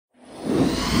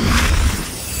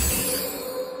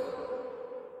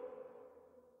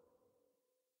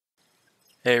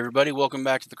Hey everybody, welcome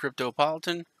back to the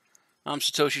Cryptopolitan. I'm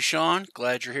Satoshi Sean,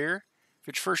 glad you're here. If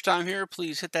it's your first time here,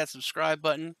 please hit that subscribe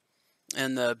button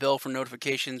and the bell for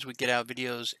notifications. We get out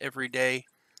videos every day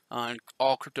on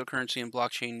all cryptocurrency and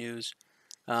blockchain news,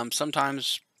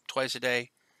 sometimes twice a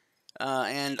day,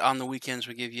 and on the weekends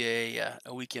we give you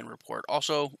a weekend report.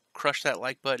 Also, crush that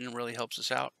like button, it really helps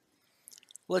us out.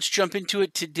 Let's jump into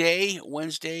it today,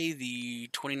 Wednesday, the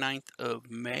 29th of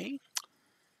May,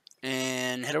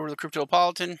 and head over to the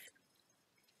Cryptopolitan.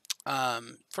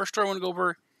 First story I want to go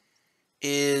over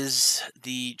is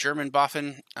the German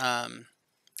BaFin.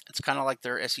 It's kind of like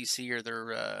their SEC or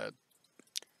their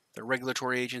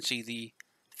regulatory agency, the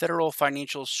Federal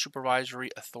Financial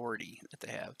Supervisory Authority that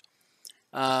they have.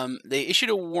 They issued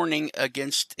a warning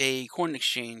against a coin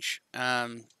exchange,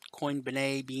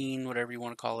 CoinBene, whatever you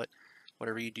want to call it,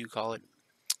 whatever you do call it.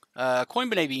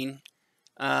 CoinBene.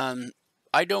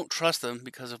 I don't trust them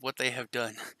because of what they have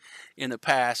done in the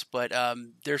past, but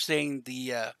they're saying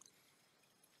the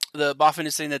BaFin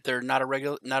is saying that they're not a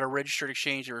registered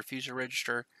exchange. They refuse to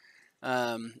register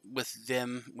with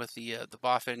the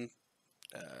BaFin.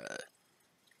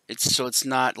 It's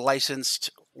not licensed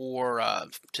or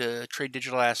to trade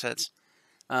digital assets,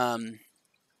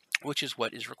 which is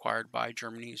what is required by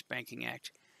Germany's Banking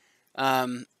Act.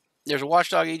 There's a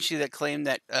watchdog agency that claimed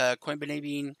that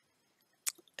CoinBene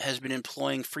has been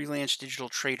employing freelance digital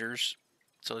traders.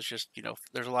 So it's just,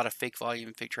 there's a lot of fake volume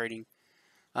and fake trading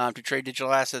to trade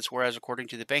digital assets, whereas according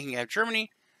to the Banking Act of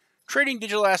Germany, trading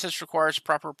digital assets requires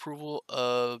proper approval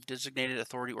of designated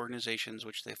authority organizations,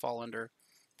 which they fall under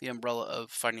the umbrella of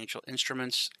financial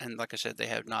instruments. And like I said, they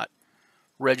have not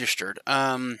registered.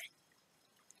 The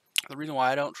reason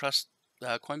why I don't trust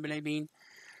CoinBene,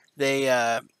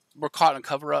 they were caught in a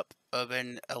cover-up of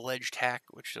an alleged hack,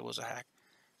 which it was a hack,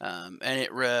 and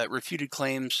it refuted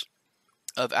claims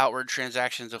of outward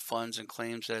transactions of funds and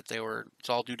claims that it's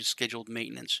all due to scheduled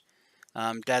maintenance.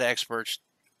 Data experts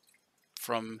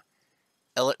from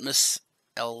Elementus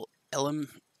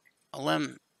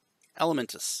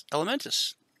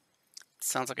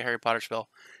sounds like a Harry Potter spell,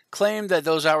 claimed that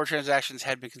those outward transactions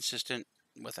had been consistent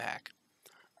with the hack.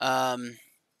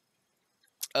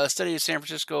 A study of San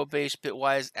Francisco-based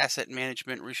Bitwise Asset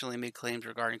Management recently made claims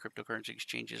regarding cryptocurrency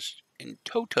exchanges in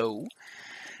toto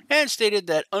and stated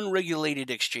that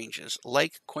unregulated exchanges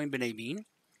like CoinBene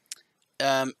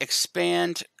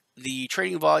expand the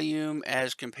trading volume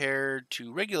as compared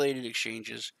to regulated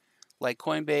exchanges like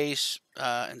Coinbase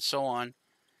and so on.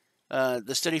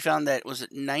 The study found that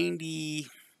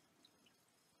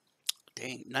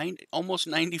almost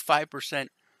 95%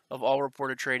 of all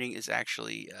reported trading is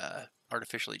actually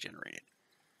artificially generated.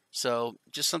 So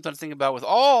just something to think about with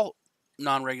all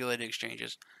non-regulated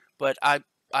exchanges. But I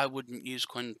wouldn't use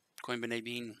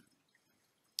CoinBene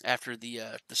after the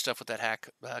stuff with that hack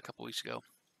a couple weeks ago.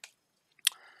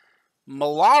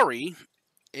 Malawi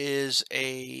is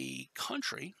a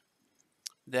country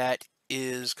that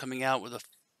is coming out with a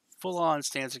full-on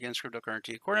stance against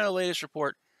cryptocurrency. According to the latest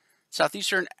report,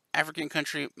 Southeastern African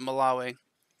country Malawi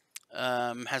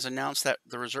has announced that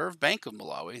the Reserve Bank of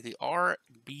Malawi, the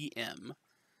RBM,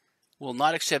 will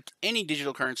not accept any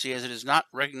digital currency as it is not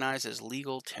recognized as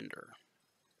legal tender.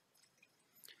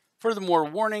 Furthermore,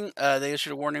 they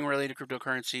issued a warning related to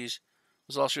cryptocurrencies. It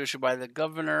was also issued by the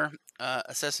governor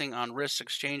assessing on risks,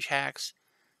 exchange hacks,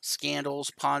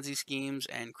 scandals, Ponzi schemes,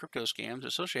 and crypto scams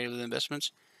associated with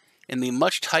investments in the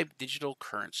much-hyped digital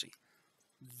currency.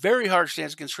 Very hard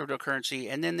stance against cryptocurrency,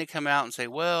 and then they come out and say,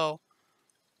 well,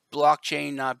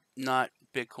 blockchain, not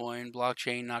Bitcoin,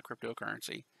 blockchain, not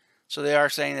cryptocurrency. So they are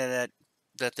saying that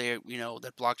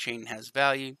blockchain has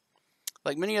value.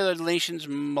 Like many other nations,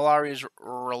 Malawi is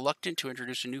reluctant to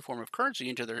introduce a new form of currency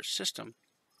into their system.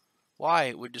 Why?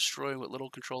 It would destroy what little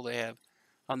control they have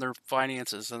on their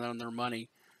finances and on their money,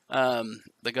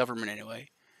 the government anyway.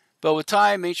 But with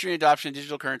time, mainstream adoption of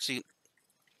digital currency,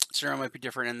 scenario might be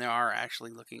different, and they are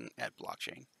actually looking at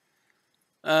blockchain.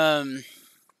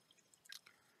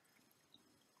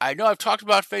 I know I've talked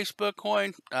about Facebook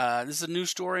coin. This is a new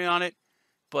story on it,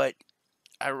 but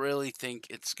I really think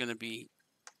it's going to be,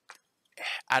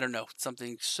 I don't know,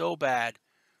 something so bad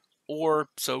or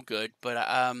so good. But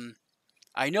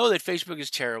I know that Facebook is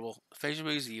terrible.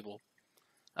 Facebook is evil.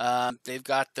 They've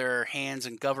got their hands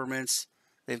in governments.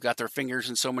 They've got their fingers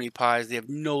in so many pies. They have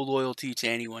no loyalty to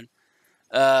anyone.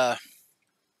 And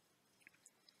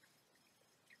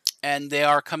they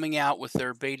are coming out with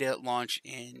their beta launch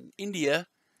in India.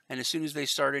 And as soon as they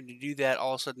started to do that,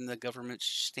 all of a sudden the government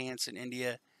stance in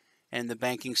India and the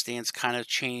banking stance kind of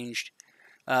changed.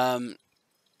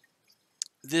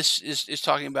 This is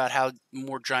talking about how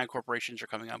more giant corporations are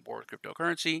coming on board with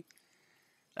cryptocurrency.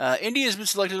 India has been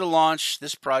selected to launch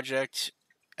this project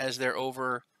as there are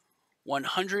over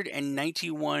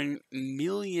 191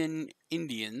 million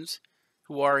Indians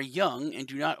who are young and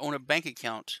do not own a bank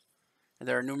account. And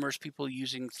there are numerous people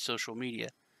using social media.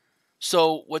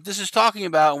 So what this is talking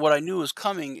about, and what I knew was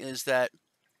coming, is that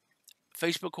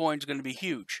Facebook coin is going to be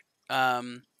huge,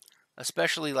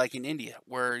 especially like in India,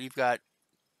 where you've got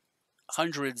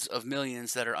hundreds of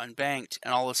millions that are unbanked,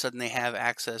 and all of a sudden they have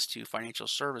access to financial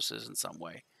services in some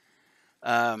way.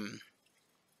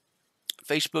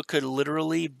 Facebook could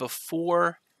literally,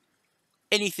 before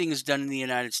anything is done in the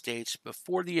United States,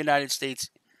 before the United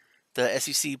States, the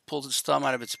SEC pulls its thumb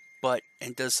out of its butt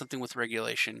and does something with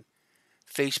regulation,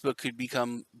 Facebook could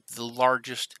become the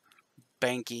largest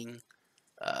banking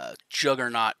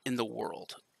juggernaut in the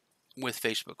world with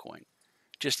Facebook coin.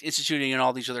 Just instituting in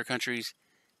all these other countries,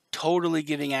 totally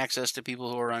giving access to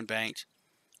people who are unbanked,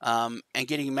 and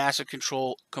getting massive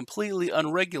control, completely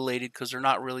unregulated because they're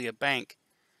not really a bank.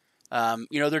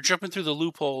 They're jumping through the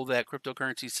loophole that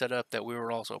cryptocurrency set up that we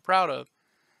were all so proud of.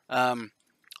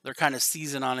 They're kind of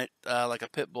seizing on it like a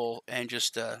pit bull and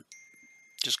just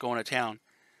going to town.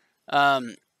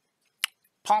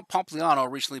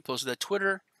 Pompliano recently posted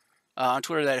on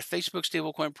Twitter that if Facebook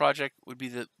stablecoin project would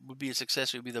be a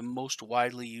success, it would be the most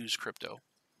widely used crypto,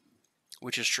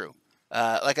 which is true.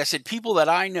 Like I said, people that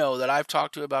I know that I've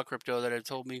talked to about crypto that have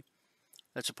told me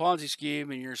that's a Ponzi scheme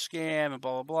and you're a scam and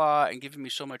blah blah blah and giving me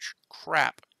so much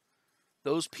crap.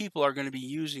 Those people are going to be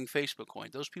using Facebook coin.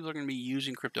 Those people are going to be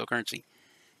using cryptocurrency.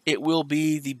 It will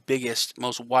be the biggest,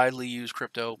 most widely used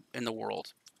crypto in the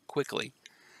world quickly.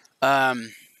 Novogratz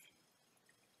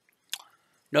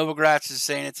is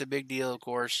saying it's a big deal, of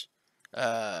course,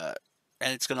 and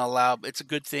it's going to allow. It's a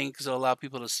good thing because it'll allow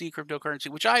people to see cryptocurrency,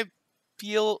 which I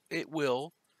feel it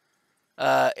will.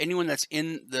 Anyone that's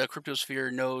in the crypto sphere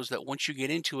knows that once you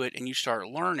get into it and you start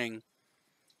learning,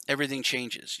 everything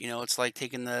changes. It's like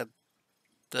taking the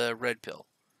red pill.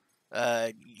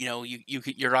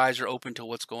 Your eyes are open to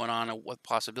what's going on and what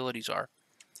possibilities are.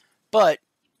 But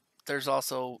there's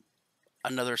also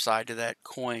another side to that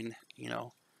coin.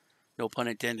 No pun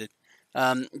intended.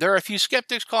 There are a few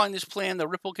skeptics calling this plan the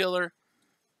Ripple killer,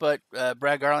 but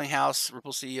Brad Garlinghouse,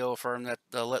 Ripple CEO, affirmed that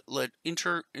the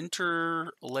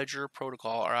Interledger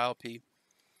Protocol, or ILP,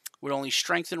 would only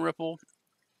strengthen Ripple,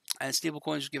 and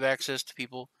stablecoins would give access to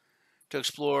people to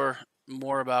explore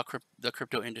more about the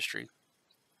crypto industry.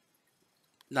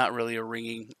 Not really a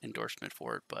ringing endorsement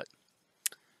for it, but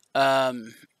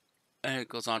and it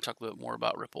goes on to talk a little bit more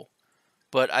about Ripple.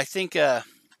 But I think if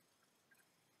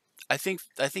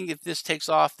this takes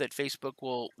off, that Facebook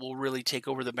will really take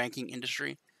over the banking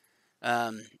industry.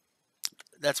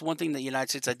 That's one thing that the United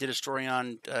States, I did a story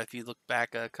on, if you look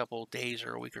back a couple days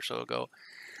or a week or so ago.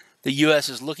 The U.S.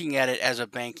 is looking at it as a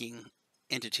banking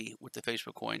entity with the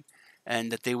Facebook coin, and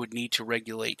that they would need to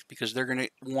regulate because they're going to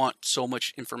want so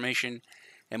much information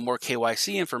and more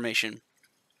KYC information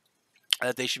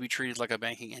that they should be treated like a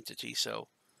banking entity. So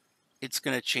it's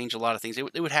going to change a lot of things.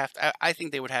 They would have to, I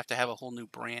think they would have to have a whole new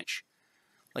branch.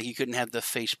 Like you couldn't have the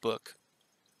Facebook,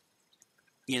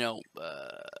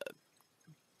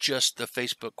 just the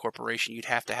Facebook corporation. You'd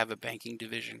have to have a banking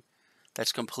division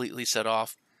that's completely set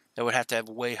off. That would have to have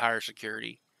way higher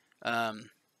security.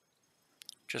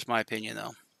 Just my opinion,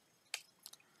 though.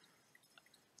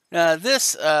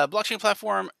 This blockchain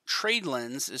platform,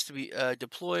 TradeLens, is to be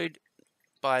deployed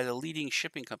by the leading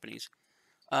shipping companies.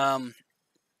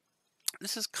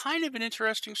 This is kind of an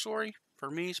interesting story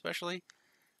for me, especially.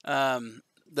 The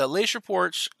latest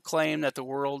reports claim that the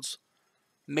world's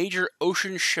major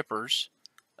ocean shippers,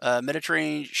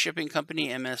 Mediterranean Shipping Company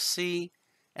 (MSC)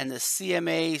 and the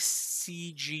CMA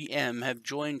CGM, have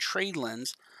joined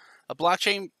TradeLens, a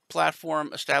blockchain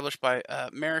platform established by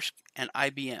Maersk and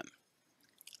IBM.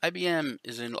 IBM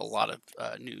is in a lot of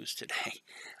news today,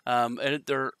 and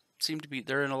they're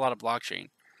in a lot of blockchain.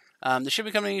 The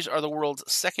shipping companies are the world's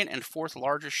second and fourth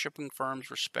largest shipping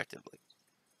firms, respectively.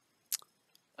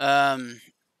 Now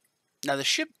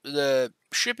the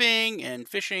shipping and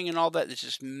fishing and all that is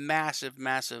just massive,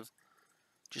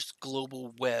 just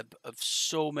global web of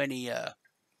so many.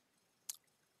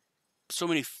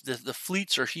 The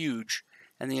fleets are huge,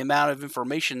 and the amount of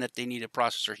information that they need to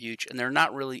process are huge, and they're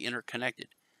not really interconnected.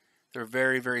 They're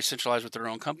very, very centralized with their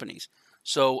own companies.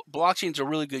 So blockchain's a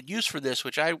really good use for this,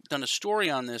 which I've done a story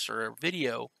on this, or a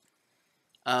video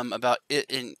about it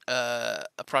in a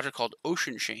project called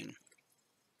Ocean Chain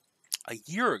a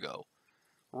year ago,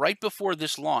 right before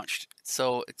this launched.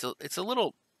 So it's a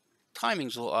little,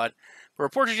 timing's a little odd. The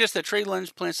report suggests that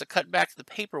TradeLens plans to cut back the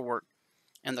paperwork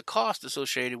and the cost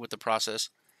associated with the process,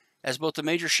 As both the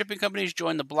major shipping companies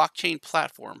join the blockchain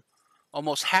platform,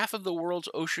 almost half of the world's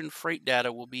ocean freight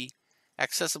data will be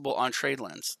accessible on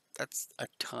TradeLens. That's a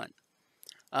ton.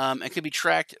 And can be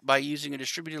tracked by using a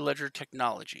distributed ledger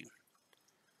technology.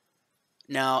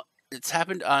 Now, it's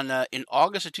happened in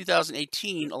August of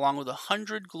 2018, along with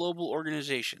 100 global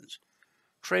organizations.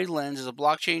 TradeLens is a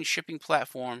blockchain shipping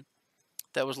platform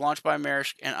that was launched by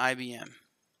Maersk and IBM.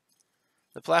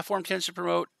 The platform tends to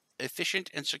promote efficient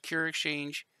and secure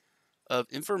exchange of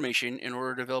information in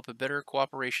order to develop a better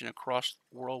cooperation across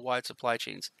worldwide supply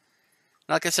chains.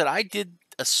 And like I said, I did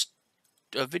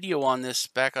a video on this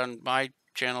back on my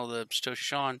channel, the Satoshi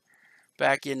Sean,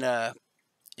 back in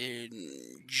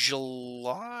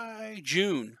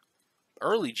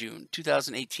early June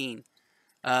 2018,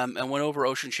 and went over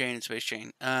ocean chain and space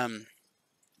chain. How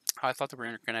I thought they were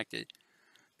interconnected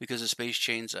because of space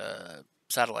chain's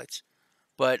satellites.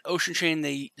 But ocean chain,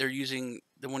 they're using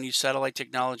satellite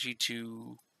technology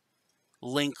to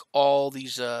link all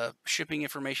these shipping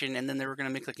information, and then they were going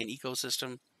to make like an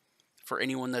ecosystem for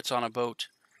anyone that's on a boat,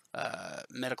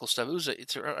 medical stuff.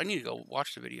 I need to go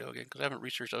watch the video again because I haven't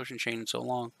researched ocean chain in so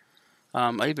long.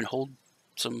 I even hold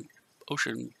some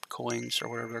ocean coins or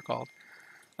whatever they're called.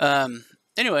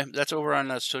 Anyway, that's over on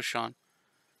Satoshi.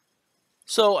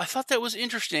 So I thought that was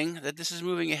interesting that this is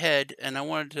moving ahead, and I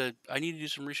need to do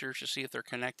some research to see if they're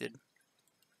connected.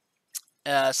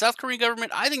 South Korean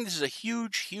government, I think this is a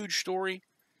huge, huge story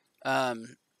for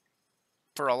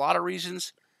a lot of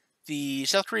reasons. The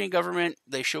South Korean government,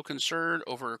 they show concern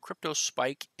over a crypto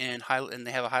spike and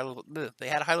they have they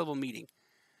had a high level meeting.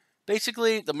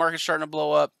 Basically, the market's starting to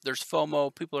blow up. There's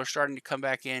FOMO. People are starting to come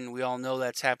back in. We all know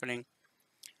that's happening.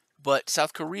 But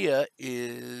South Korea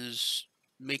is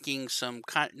making some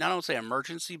not only say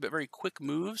emergency, but very quick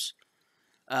moves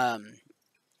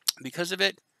because of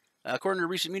it. According to a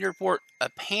recent media report,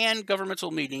 a pan-governmental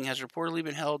meeting has reportedly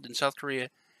been held in South Korea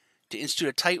to institute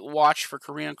a tight watch for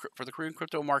the Korean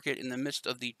crypto market in the midst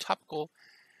of the topical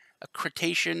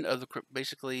accretion of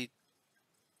basically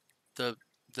the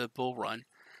bull run.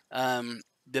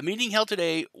 The meeting held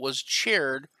today was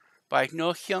chaired by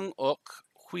No Hyung-ok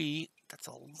Hui. That's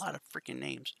a lot of freaking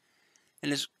names.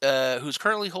 And who's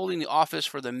currently holding the office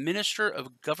for the Minister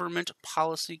of Government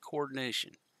Policy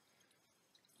Coordination.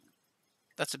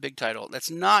 That's a big title. That's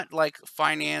not like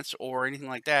finance or anything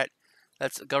like that.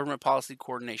 That's government policy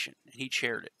coordination, and he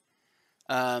chaired it.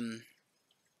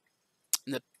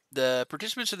 The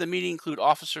participants of the meeting include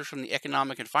officers from the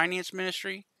Economic and Finance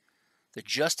Ministry, the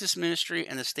Justice Ministry,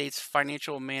 and the state's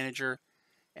Financial Manager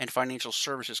and Financial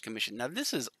Services Commission. Now,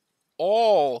 this is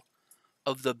all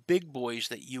of the big boys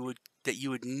that you would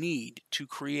need to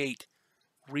create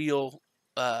real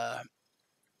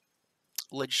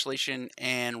legislation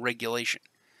and regulation.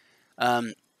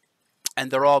 And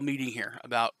they're all meeting here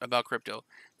about crypto.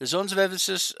 The zones of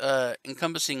emphasis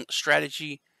encompassing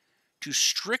strategy to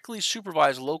strictly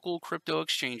supervise local crypto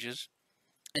exchanges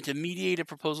and to mediate a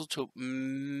proposal to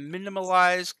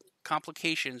minimize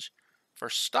complications for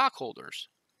stockholders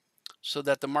so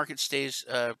that the market stays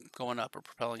going up or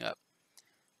propelling up.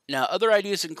 Now, other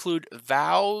ideas include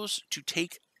vows to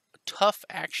take tough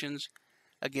actions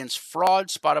against fraud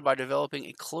spotted by developing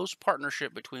a close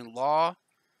partnership between law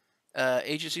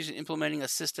agencies and implementing a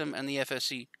system and the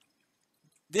FSC.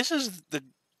 This is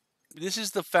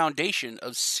the foundation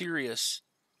of serious,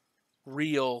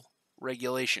 real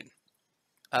regulation.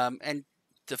 And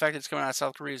the fact that it's coming out of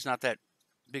South Korea is not that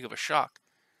big of a shock.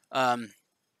 But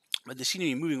they seem to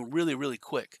be moving really, really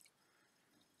quick.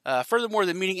 Furthermore,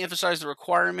 the meeting emphasized the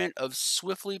requirement of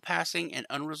swiftly passing an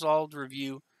unresolved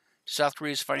review to South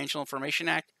Korea's Financial Information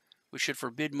Act, which should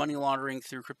forbid money laundering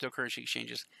through cryptocurrency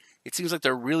exchanges. It seems like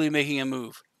they're really making a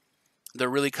move. They're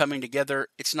really coming together.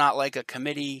 It's not like a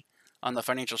committee on the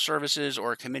financial services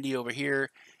or a committee over here,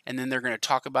 and then they're going to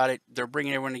talk about it. They're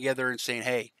bringing everyone together and saying,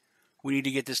 hey, we need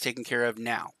to get this taken care of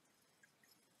now.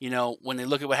 You know, when they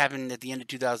look at what happened at the end of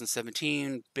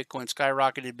 2017, Bitcoin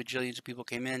skyrocketed, bajillions of people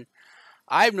came in.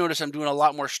 I've noticed I'm doing a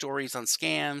lot more stories on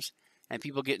scams and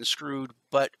people getting screwed.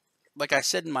 But like I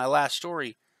said in my last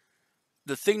story,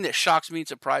 the thing that shocks me and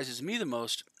surprises me the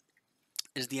most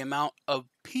is the amount of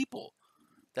people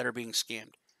that are being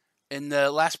scammed. In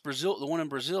the one in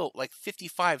Brazil, like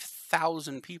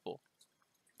 55,000 people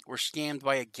were scammed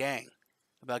by a gang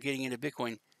about getting into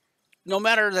Bitcoin. No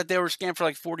matter that they were scammed for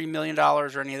like $40 million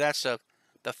or any of that stuff,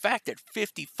 the fact that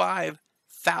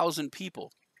 55,000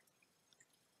 people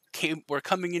were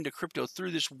coming into crypto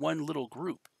through this one little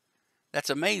group, that's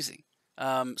amazing.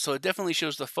 So it definitely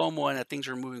shows the FOMO and that things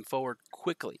are moving forward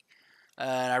quickly.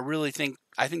 And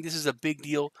I think this is a big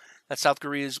deal that South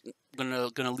Korea is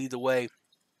gonna lead the way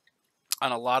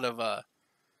on a lot of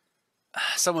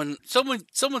someone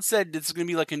said it's going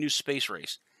to be like a new space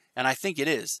race, and I think it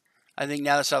is. I think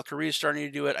now that South Korea is starting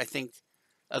to do it, I think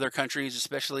other countries,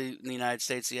 especially in the United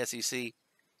States, the SEC,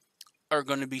 are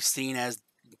going to be seen as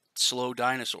slow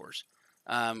dinosaurs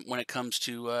when it comes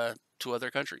to other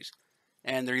countries,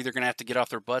 and they're either going to have to get off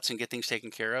their butts and get things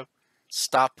taken care of,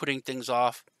 stop putting things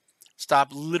off, stop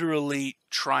literally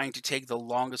trying to take the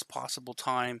longest possible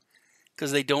time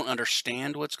because they don't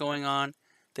understand what's going on.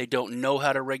 They don't know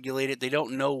how to regulate it. They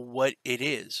don't know what it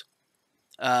is.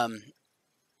 And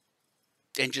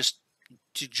just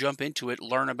to jump into it,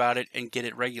 learn about it, and get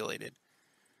it regulated.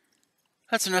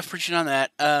 That's enough preaching on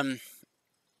that. And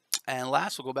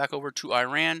last, we'll go back over to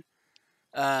Iran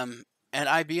and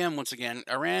IBM once again.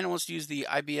 Iran wants to use the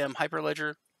IBM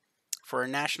Hyperledger for a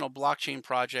national blockchain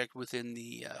project within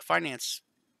the finance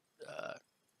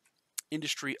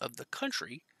industry of the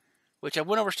country, which I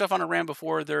went over stuff on Iran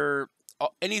before.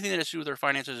 Anything that has to do with their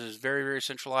finances is very, very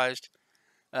centralized.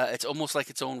 It's almost like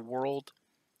its own world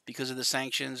because of the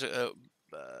sanctions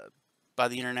by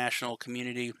the international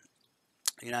community,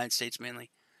 the United States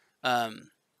mainly. They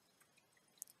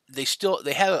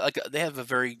have a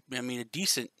very, a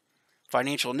decent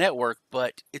financial network,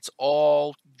 but it's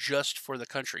all just for the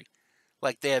country.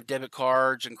 Like they have debit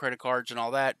cards and credit cards and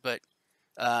all that, but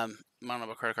I don't know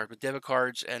about credit cards, but debit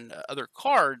cards and other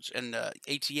cards and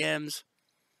ATMs.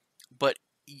 But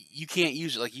you can't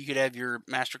use it. Like you could have your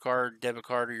MasterCard debit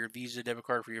card or your Visa debit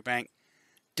card for your bank.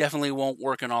 Definitely won't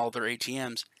work in all of their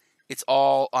ATMs. It's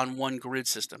all on one grid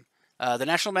system. The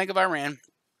National Bank of Iran,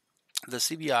 the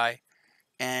CBI,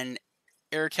 and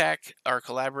Airtac are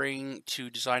collaborating to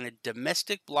design a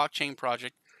domestic blockchain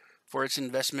project for its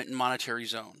investment and monetary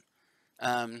zone.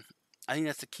 I think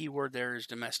that's the key word there is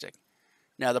domestic.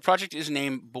 Now, the project is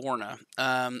named Borna.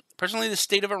 Presently, the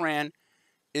state of Iran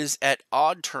is at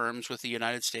odd terms with the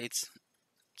United States.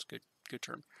 It's a good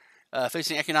term.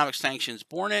 Facing economic sanctions.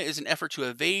 Borna is an effort to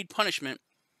evade punishment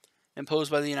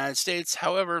imposed by the United States.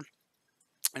 However,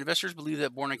 investors believe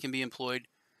that Borna can be employed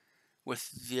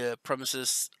with the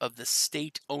premises of the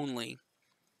state only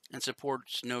and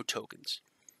supports no tokens.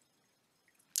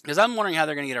 Because I'm wondering how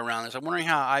they're going to get around this. I'm wondering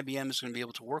how IBM is going to be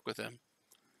able to work with them.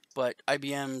 But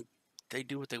IBM, they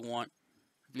do what they want.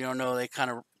 If you don't know, they kind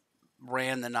of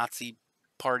ran the Nazi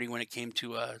party when it came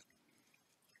to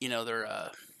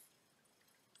their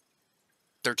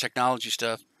technology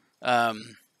stuff.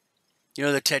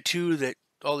 The tattoo that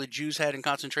all the Jews had in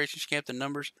concentration camp, the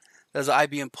numbers, that was the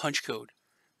IBM punch code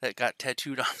that got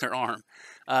tattooed on their arm.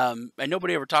 And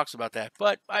nobody ever talks about that,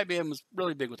 but IBM was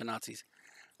really big with the Nazis.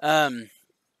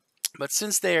 But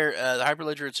since they're the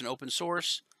Hyperledger, it's an open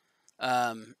source,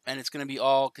 and it's going to be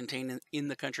all contained in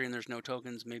the country, and there's no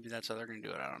tokens. Maybe that's how they're going to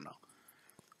do it. I don't know.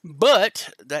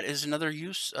 But that is another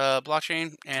use,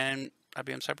 blockchain and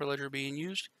IBM's Hyperledger being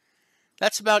used.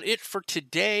 That's about it for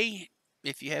today.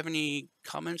 If you have any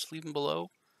comments, leave them below.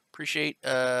 Appreciate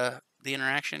the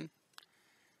interaction.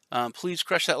 Please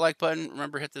crush that like button.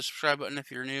 Remember, hit the subscribe button if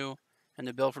you're new, and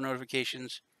the bell for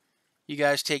notifications. You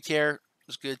guys take care. It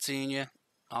was good seeing you.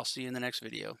 I'll see you in the next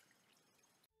video.